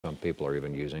Some people are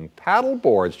even using paddle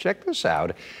boards. Check this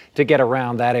out to get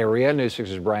around that area. News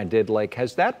 6's Brian Didlake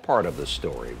has that part of the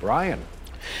story. Brian.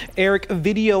 Eric,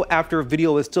 video after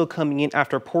video is still coming in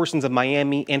after portions of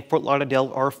Miami and Fort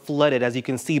Lauderdale are flooded. As you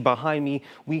can see behind me,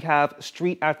 we have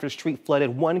street after street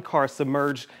flooded, one car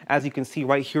submerged, as you can see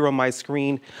right here on my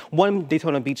screen. One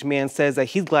Daytona Beach man says that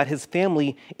he's glad his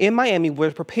family in Miami were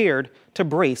prepared to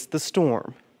brace the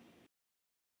storm.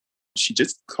 She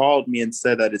just called me and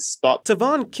said that it stopped.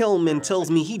 Tavon Kelman tells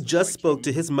me he just spoke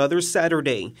to his mother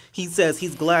Saturday. He says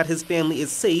he's glad his family is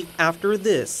safe after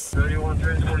this. 31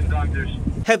 transporting doctors.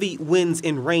 Heavy winds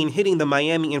and rain hitting the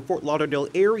Miami and Fort Lauderdale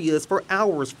areas for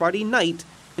hours Friday night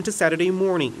into Saturday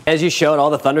morning. As you showed, all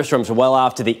the thunderstorms are well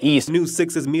off to the east. News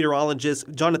 6's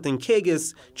meteorologist Jonathan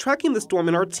Kagis tracking the storm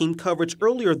in our team coverage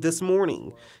earlier this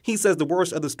morning. He says the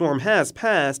worst of the storm has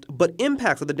passed, but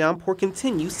impacts of the downpour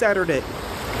continue Saturday.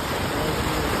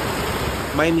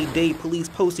 Miami-Dade police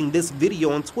posting this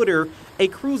video on Twitter, a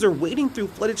cruiser wading through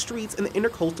flooded streets in the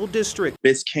Intercoastal District.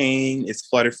 Biscayne is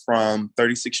flooded from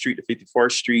 36th Street to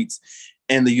 54th Streets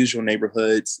and the usual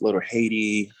neighborhoods, Little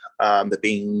Haiti, the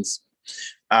Beans,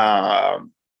 downtown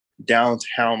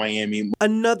Miami.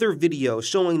 Another video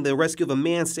showing the rescue of a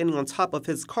man standing on top of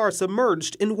his car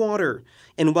submerged in water.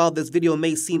 And while this video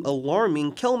may seem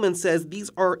alarming, Kelman says these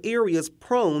are areas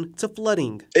prone to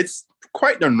flooding. It's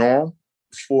quite the norm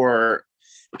for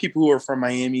people who are from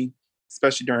Miami,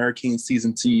 especially during hurricane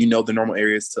season, to the normal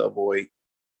areas to avoid.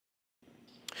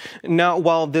 Now,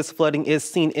 while this flooding is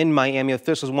seen in Miami,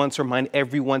 officials want to remind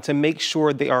everyone to make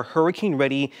sure they are hurricane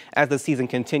ready as the season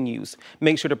continues.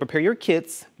 Make sure to prepare your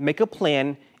kits, make a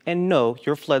plan, and know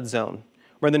your flood zone.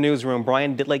 We're in the newsroom.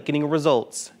 Brian Didlake getting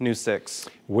results. News 6.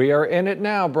 We are in it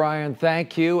now, Brian.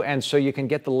 Thank you. And so you can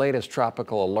get the latest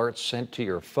tropical alerts sent to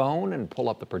your phone and pull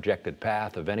up the projected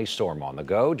path of any storm on the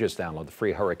go. Just download the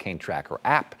free Hurricane Tracker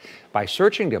app by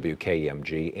searching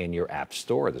WKMG in your app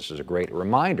store. This is a great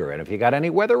reminder. And if you got any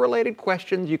weather-related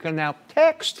questions, you can now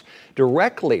text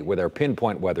directly with our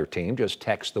Pinpoint Weather team. Just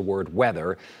text the word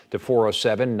weather to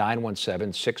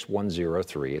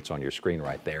 407-917-6103. It's on your screen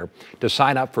right there to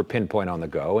sign up for Pinpoint on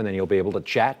the Go, and then you'll be able to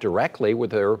chat directly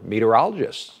with their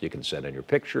meteorologists. You can send in your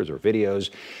pictures or videos,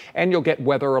 and you'll get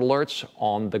weather alerts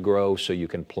on the go so you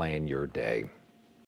can plan your day.